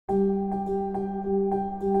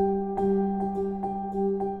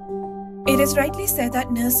It is rightly said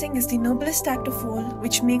that nursing is the noblest act of all,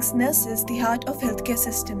 which makes nurses the heart of healthcare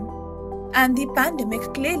system. And the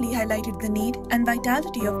pandemic clearly highlighted the need and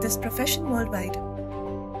vitality of this profession worldwide.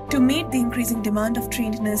 To meet the increasing demand of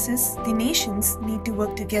trained nurses, the nations need to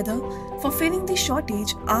work together for filling the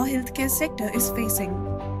shortage our healthcare sector is facing.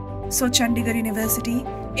 So Chandigarh University,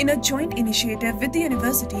 in a joint initiative with the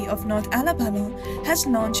University of North Alabama, has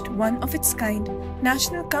launched one of its kind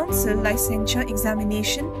National Council Licensure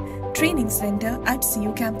Examination Training Center at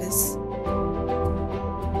CU campus.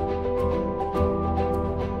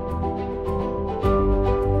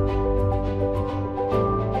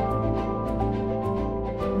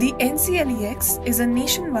 The NCLEX is a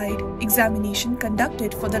nationwide examination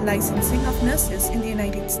conducted for the licensing of nurses in the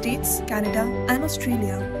United States, Canada, and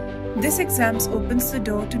Australia. This exam opens the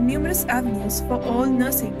door to numerous avenues for all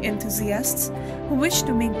nursing enthusiasts who wish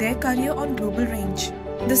to make their career on global range.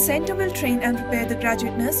 The center will train and prepare the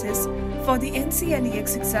graduate nurses for the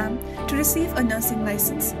NCLEX exam to receive a nursing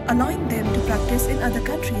license, allowing them to practice in other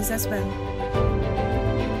countries as well.